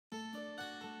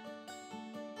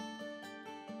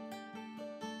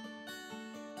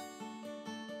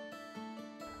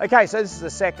Okay, so this is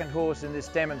the second horse in this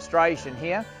demonstration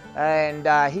here,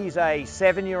 and he's a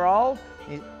 7-year-old.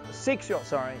 He's 6-year-old.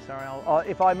 Sorry.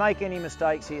 If I make any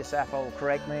mistakes here, Sappho will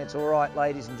correct me. It's all right,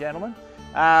 ladies and gentlemen.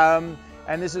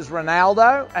 And this is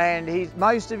Ronaldo, and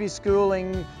most of his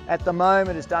schooling at the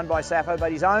moment is done by Sappho,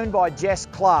 but he's owned by Jess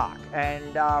Clark,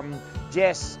 and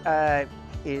Jess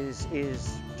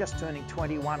is just turning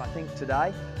 21, I think,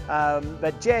 today.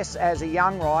 But Jess, as a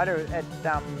young rider at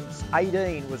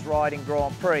 18, was riding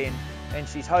Grand Prix, and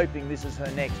she's hoping this is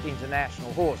her next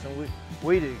international horse, and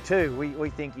we do too. We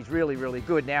think he's really, really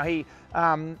good. Now he's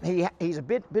a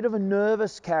bit of a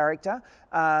nervous character,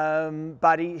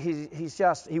 but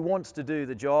he wants to do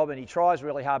the job, and he tries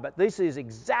really hard. But this is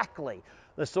exactly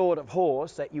the sort of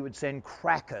horse that you would send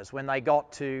crackers when they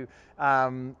got to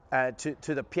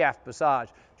the Piaffe Passage.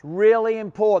 It's really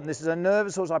important. This is a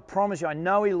nervous horse, I promise you. I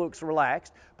know he looks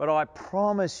relaxed, but I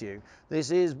promise you this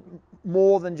is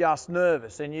more than just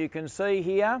nervous. And you can see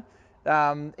here,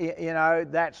 you know,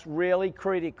 that's really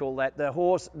critical, that the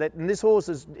horse, and this horse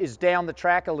is down the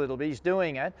track a little bit, he's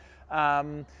doing it.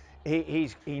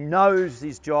 He knows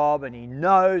his job, and he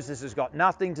knows this has got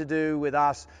nothing to do with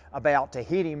us about to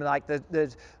hit him. Like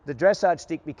the dressage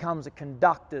stick becomes a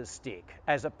conductor's stick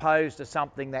as opposed to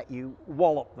something that you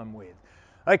wallop them with.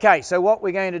 Okay, so what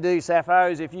we're going to do,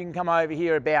 Sappho, is if you can come over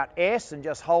here about S and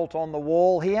just halt on the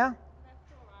wall here. Left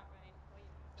or right,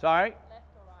 please? Sorry? Left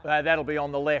or right? That'll be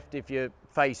on the left if you're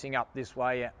facing up this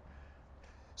way. Yeah.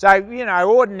 So, you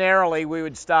know, ordinarily we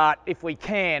would start, if we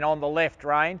can, on the left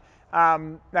rein.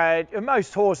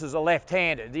 Most horses are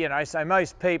left-handed, you know, so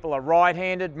most people are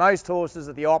right-handed. Most horses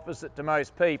are the opposite to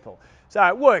most people. So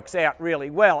it works out really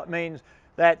well. It means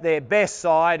that their best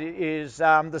side is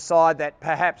the side that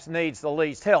perhaps needs the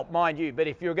least help, mind you. But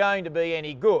if you're going to be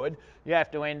any good, you have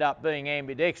to end up being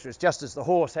ambidextrous, just as the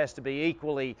horse has to be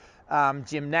equally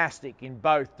gymnastic in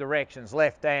both directions,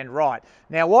 left and right.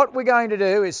 Now what we're going to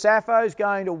do is Sappho's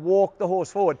going to walk the horse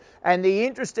forward. And the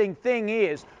interesting thing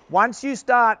is, once you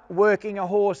start working a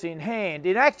horse in hand,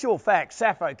 in actual fact,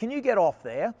 Sappho, can you get off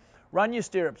there? Run your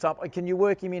stirrups up. Can you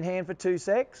work him in hand for 2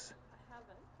 secs?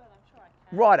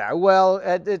 Righto, well,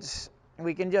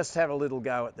 we can just have a little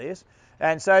go at this.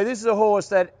 And so this is a horse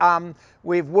that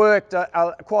we've worked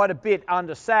quite a bit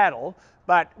under saddle,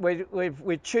 but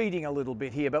we're cheating a little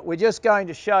bit here. But we're just going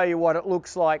to show you what it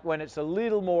looks like when it's a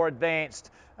little more advanced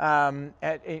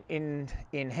in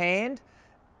hand.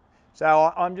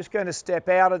 So I'm just going to step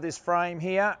out of this frame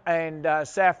here, and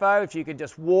Sappho, if you could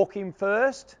just walk him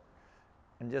first,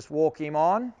 and just walk him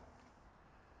on.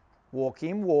 Walk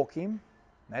him.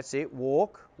 That's it,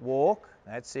 walk,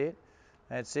 that's it.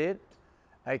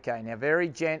 Okay, now very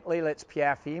gently, let's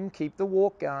Piaffe him, keep the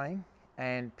walk going,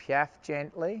 and Piaffe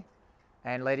gently,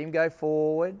 and let him go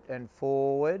forward, and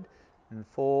forward, and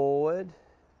forward,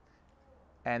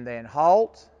 and then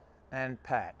halt, and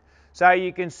pat. So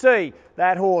you can see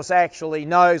that horse actually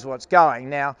knows what's going.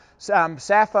 Now,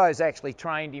 Sappho's actually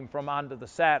trained him from under the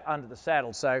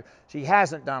saddle, so she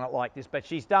hasn't done it like this, but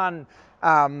she's done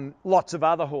lots of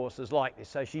other horses like this,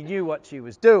 so she knew what she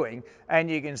was doing, and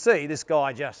you can see this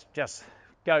guy just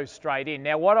goes straight in.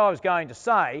 Now, what I was going to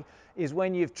say is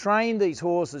when you've trained these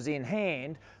horses in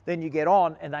hand, then you get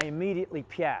on and they immediately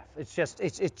Piaffe.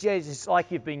 It's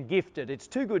like you've been gifted. It's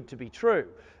too good to be true.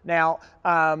 Now,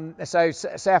 so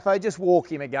Sappho, just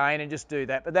walk him again and just do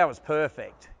that, but that was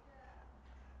perfect.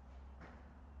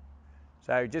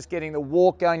 So just getting the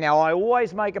walk going. Now, I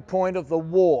always make a point of the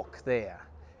walk there,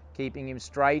 keeping him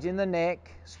straight in the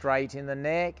neck,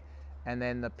 and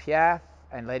then the Piaffe,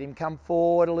 and let him come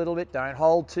forward a little bit. Don't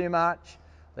hold too much.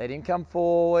 Let him come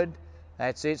forward.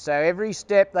 That's it. So every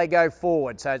step they go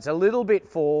forward. So it's a little bit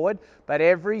forward, but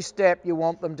every step you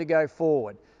want them to go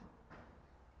forward.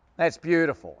 That's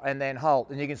beautiful. And then halt.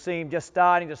 And you can see him just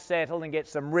starting to settle and get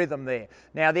some rhythm there.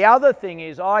 Now the other thing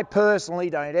is, I personally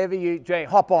don't ever use,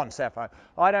 hop on Sappho,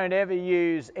 I don't ever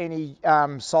use any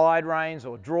side reins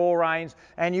or draw reins.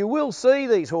 And you will see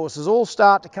these horses all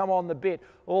start to come on the bit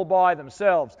all by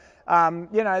themselves.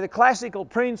 You know, the classical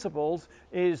principles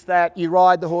is that you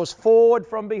ride the horse forward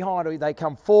from behind, or they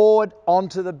come forward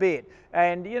onto the bit.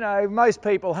 And, you know, most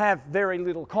people have very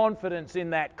little confidence in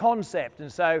that concept. And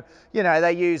so, you know,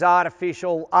 they use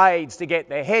artificial aids to get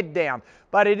their head down.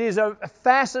 But it is a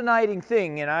fascinating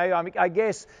thing, you know. I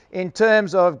guess in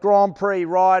terms of Grand Prix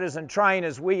riders and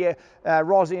trainers,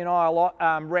 Rosie and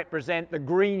I represent the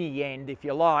greeny end, if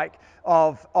you like,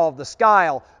 of the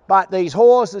scale. But these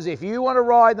horses, if you want to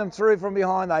ride them through from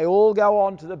behind, they all go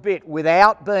onto the bit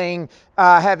without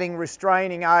having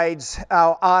restraining aids,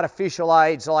 artificial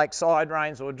aids like side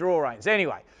reins or draw reins.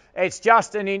 Anyway, it's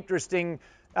just an interesting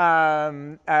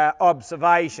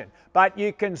observation. But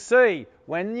you can see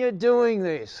when you're doing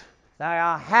this, they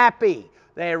are happy,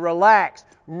 they're relaxed,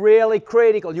 really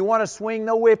critical. You want to swing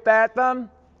the whip at them?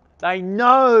 They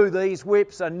know these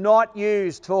whips are not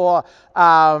used for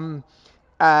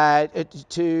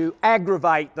to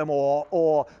aggravate them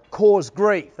or cause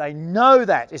grief. They know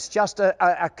that. It's just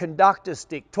a conductor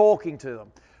stick talking to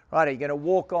them. Right, you're going to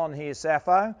walk on here,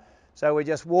 Sappho. So we're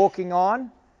just walking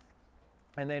on.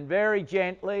 And then very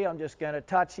gently, I'm just going to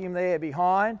touch him there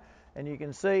behind. And you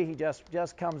can see he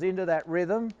just comes into that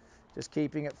rhythm, just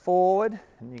keeping it forward.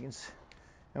 And you can see,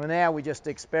 and now we just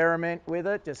experiment with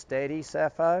it, just steady,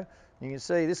 Sappho. You can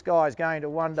see this guy's going to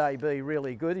one day be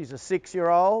really good. He's a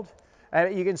 6-year-old.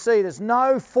 And you can see there's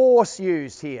no force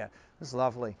used here. This is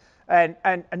lovely.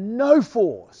 And no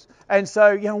force. And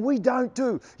so, we don't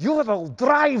do, you will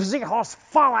drive the horse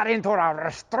forward into a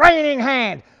restraining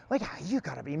hand. Like, you've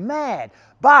got to be mad.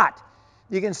 But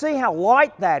you can see how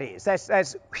light that is. That's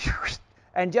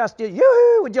and just,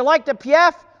 yoo-hoo, would you like to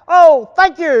Piaffe? Oh,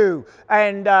 thank you.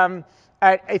 And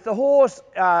if the horse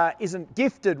isn't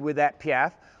gifted with that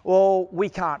Piaffe, well, we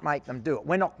can't make them do it.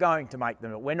 We're not going to make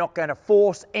them do it. We're not going to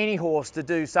force any horse to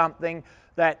do something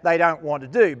that they don't want to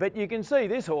do. But you can see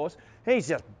this horse, he's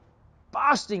just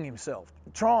busting himself,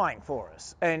 trying for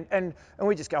us. And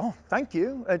we just go, oh, thank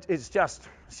you. It's just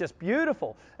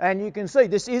beautiful. And you can see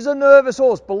this is a nervous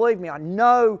horse. Believe me, I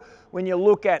know when you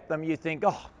look at them, you think,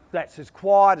 oh, that's as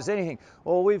quiet as anything.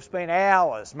 Well, we've spent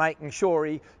hours making sure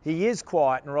he is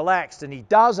quiet and relaxed and he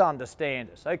does understand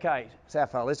us. Okay,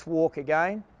 Sappho, let's walk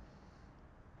again.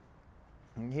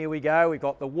 And here we go. We've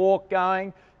got the walk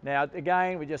going. Now,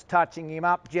 again, we're just touching him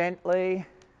up gently.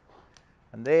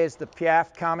 And there's the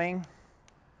Piaffe coming.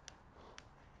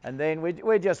 And then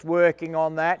we're just working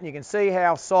on that. And you can see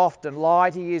how soft and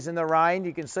light he is in the rein.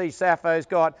 You can see Sappho's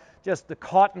got just the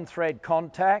cotton thread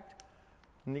contact.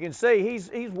 And you can see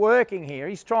he's working here.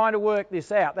 He's trying to work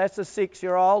this out. That's a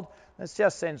 6-year-old. That's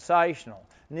just sensational.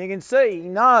 And you can see he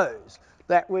knows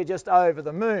that we're just over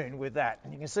the moon with that.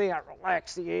 And you can see how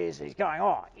relaxed he is. He's going,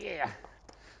 oh, yeah.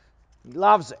 He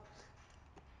loves it.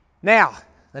 Now,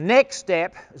 the next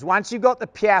step is once you've got the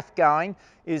Piaffe going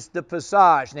is the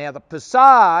passage. Now, the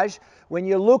passage, when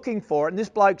you're looking for it, and this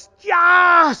bloke's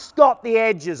just got the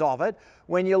edges of it,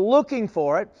 when you're looking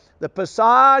for it, the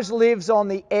passage lives on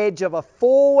the edge of a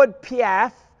forward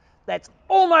Piaffe that's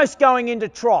almost going into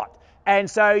trot. And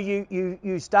so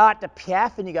you start to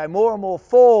Piaffe and you go more and more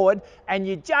forward and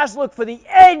you just look for the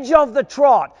edge of the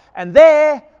trot. And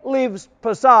there lives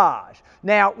passage.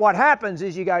 Now, what happens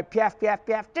is you go Piaffe, Piaffe,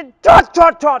 Piaffe, trot,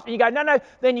 trot, trot. And you go, no.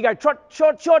 Then you go trot,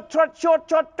 short, short, trot, short,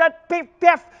 trot, trot,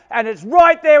 Piaffe. And it's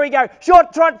right there we go.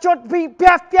 Short, trot, short,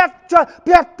 Piaffe, Piaffe, trot,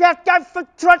 Piaffe, Piaffe, go for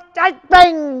trot,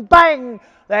 bang, bang.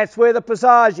 That's where the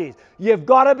passage is. You've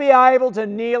got to be able to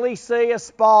nearly see a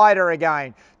spider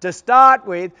again. To start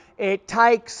with, it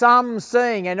takes some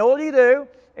seeing. And all you do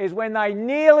is when they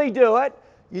nearly do it,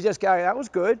 you just go, that was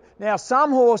good. Now,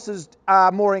 some horses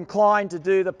are more inclined to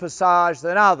do the passage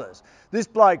than others. This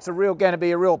bloke's going to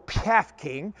be a real Piaffe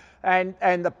king, and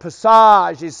the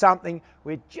passage is something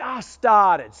we've just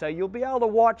started. So you'll be able to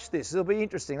watch this. It'll be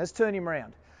interesting. Let's turn him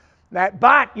around.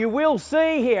 But you will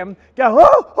see him go,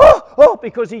 oh, oh, oh,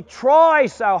 because he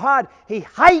tries so hard. He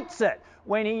hates it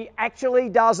when he actually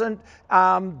doesn't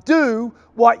do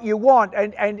what you want.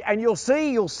 And you'll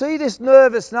see this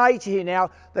nervous nature here.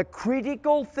 Now, the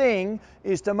critical thing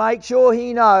is to make sure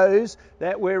he knows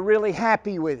that we're really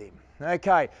happy with him.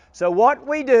 Okay, so what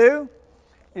we do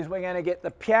is we're going to get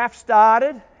the Piaffe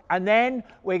started, and then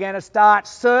we're going to start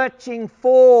searching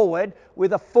forward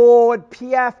with a forward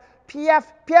Piaffe, Piaffe,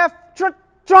 Piaffe, trot,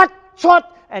 trot,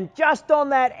 trot. And just on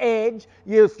that edge,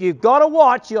 you've got to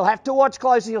watch. You'll have to watch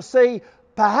closely. You'll see,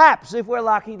 perhaps, if we're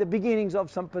lucky, the beginnings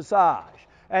of some passage.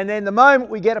 And then the moment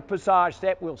we get a passage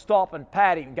step, we'll stop and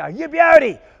pat him and go, you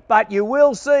beauty! But you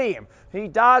will see him. He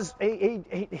does,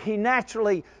 he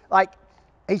naturally, like,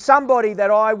 he's somebody that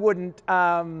I wouldn't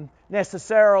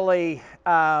necessarily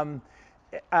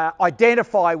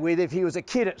identify with if he was a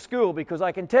kid at school, because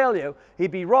I can tell you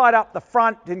he'd be right up the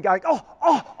front and going,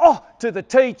 oh, to the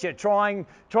teacher, trying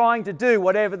to do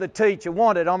whatever the teacher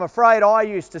wanted. I'm afraid I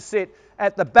used to sit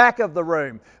at the back of the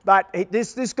room, but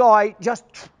this guy just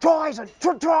tries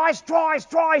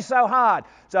so hard.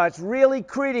 So it's really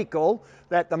critical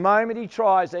that the moment he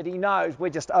tries that he knows we're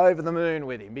just over the moon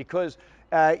with him, because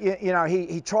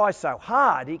he tries so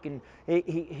hard, he can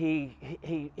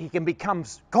become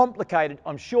complicated,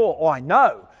 I'm sure, or I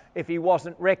know, if he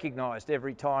wasn't recognised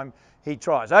every time he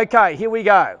tries. Okay, here we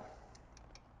go.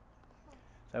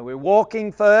 So we're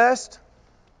walking first,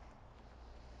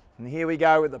 and here we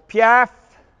go with the Piaffe.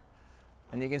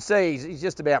 And you can see he's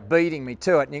just about beating me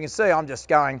to it. And you can see I'm just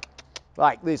going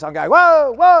like this. I'm going,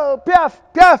 whoa, whoa, Piaffe,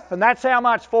 Piaffe. And that's how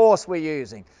much force we're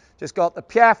using. Just got the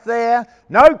Piaffe there.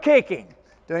 No kicking.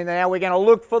 Doing that now, we're going to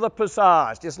look for the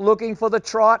passage. Just looking for the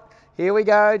trot. Here we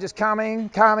go. Just coming,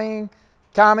 coming,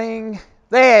 coming.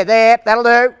 There, that'll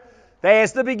do.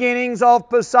 There's the beginnings of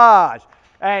passage.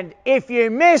 And if you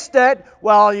missed it,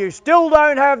 well, you still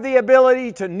don't have the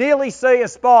ability to nearly see a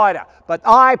spider. But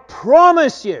I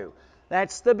promise you,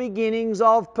 that's the beginnings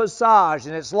of passage.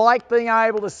 And it's like being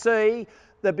able to see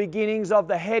the beginnings of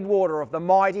the headwater of the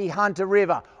mighty Hunter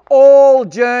River. All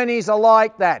journeys are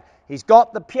like that. He's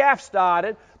got the Piaffe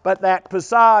started, but that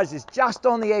passage is just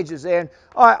on the edges there. And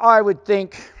I would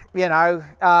think,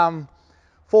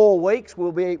 4 weeks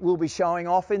we'll be showing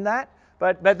off in that.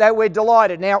 But that we're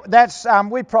delighted. Now that's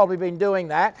we've probably been doing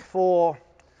that for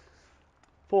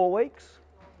 4 weeks.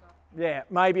 Yeah,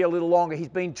 maybe a little longer. He's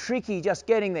been tricky just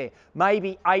getting there.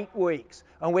 Maybe 8 weeks.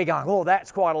 And we're going, oh,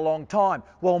 that's quite a long time.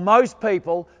 Well, most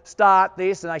people start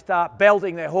this and they start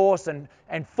belting their horse and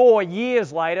 4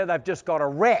 years later they've just got a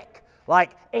wreck.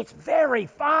 Like, it's very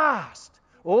fast.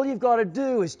 All you've got to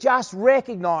do is just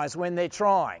recognise when they're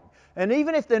trying. And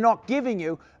even if they're not giving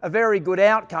you a very good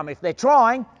outcome, if they're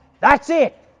trying, that's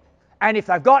it. And if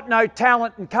they've got no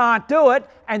talent and can't do it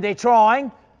and they're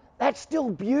trying, that's still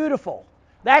beautiful.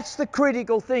 That's the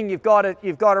critical thing you've got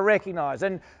to recognise.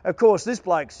 And of course, this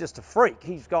bloke's just a freak.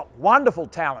 He's got wonderful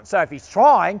talent. So if he's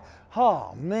trying,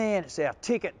 oh man, it's our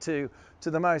ticket to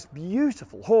the most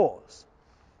beautiful horse.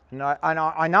 And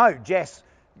I know Jess,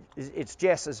 it's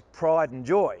Jess's pride and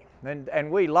joy. And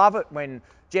we love it when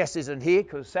Jess isn't here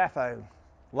because Sappho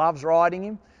loves riding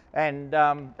him. And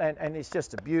it's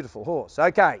just a beautiful horse.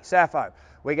 Okay, Sappho,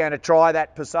 we're going to try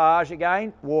that passage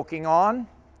again. Walking on.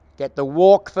 Get the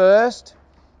walk first.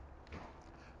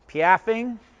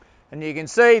 Piaffing, and you can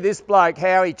see this bloke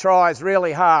how he tries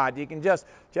really hard. You can just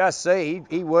see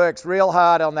he works real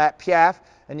hard on that Piaffe,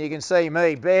 and you can see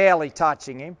me barely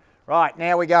touching him. Right,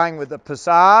 now we're going with the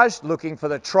passage, looking for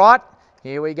the trot.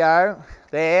 Here we go.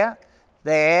 There.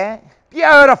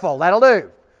 Beautiful, that'll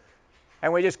do.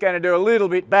 And we're just going to do a little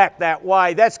bit back that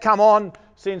way. That's come on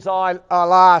since I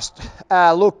last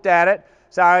looked at it.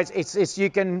 So it's you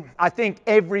can, I think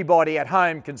everybody at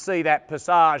home can see that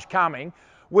passage coming.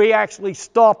 We actually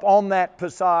stop on that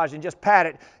passage and just pat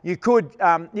it. You could,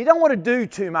 you don't want to do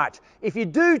too much. If you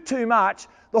do too much,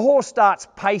 the horse starts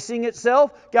pacing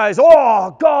itself, goes,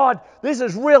 oh God, this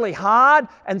is really hard.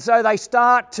 And so they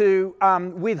start to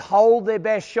withhold their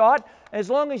best shot. As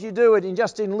long as you do it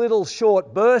in little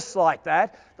short bursts like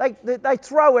that, they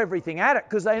throw everything at it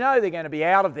because they know they're going to be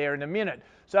out of there in a minute.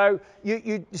 So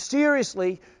you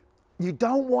seriously, you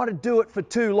don't want to do it for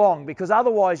too long because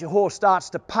otherwise your horse starts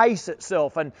to pace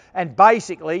itself and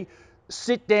basically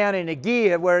sit down in a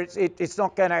gear where it's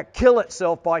not going to kill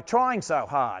itself by trying so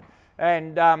hard.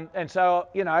 And so,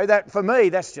 that for me,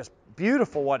 that's just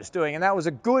beautiful what it's doing. And that was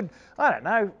a good,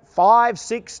 5,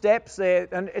 6 steps there.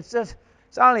 And it's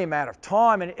only a matter of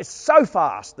time, and it's so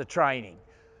fast, the training.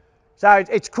 So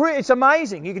it's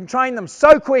amazing. You can train them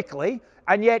so quickly,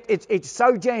 and yet it's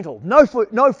so gentle, no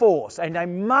force, and they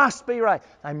must be right.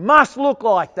 They must look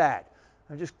like that.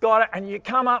 I've just got it, and you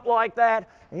come up like that,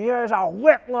 and here's a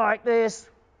whip like this.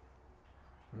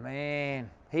 Man,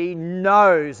 he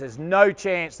knows there's no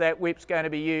chance that whip's going to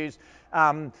be used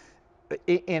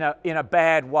in a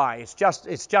bad way. It's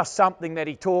just something that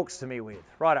he talks to me with.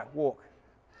 Righto, walk.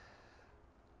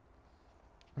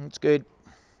 That's good.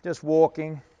 Just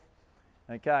walking.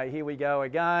 Okay, here we go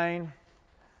again.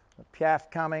 The Piaffe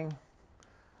coming.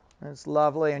 That's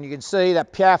lovely. And you can see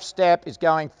that Piaffe step is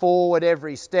going forward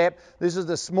every step. This is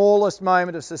the smallest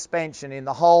moment of suspension in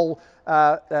the whole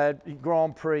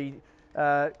Grand Prix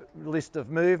list of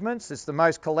movements. It's the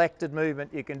most collected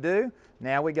movement you can do.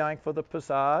 Now we're going for the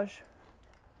passage.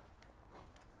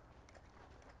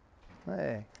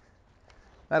 There.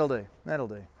 That'll do.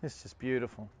 It's just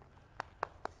beautiful.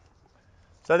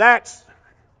 So that's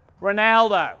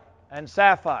Ronaldo and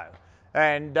Sappho.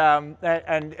 And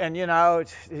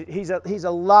he's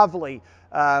a lovely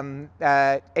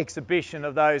exhibition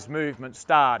of those movements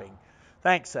starting.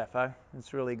 Thanks, Sappho.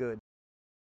 It's really good.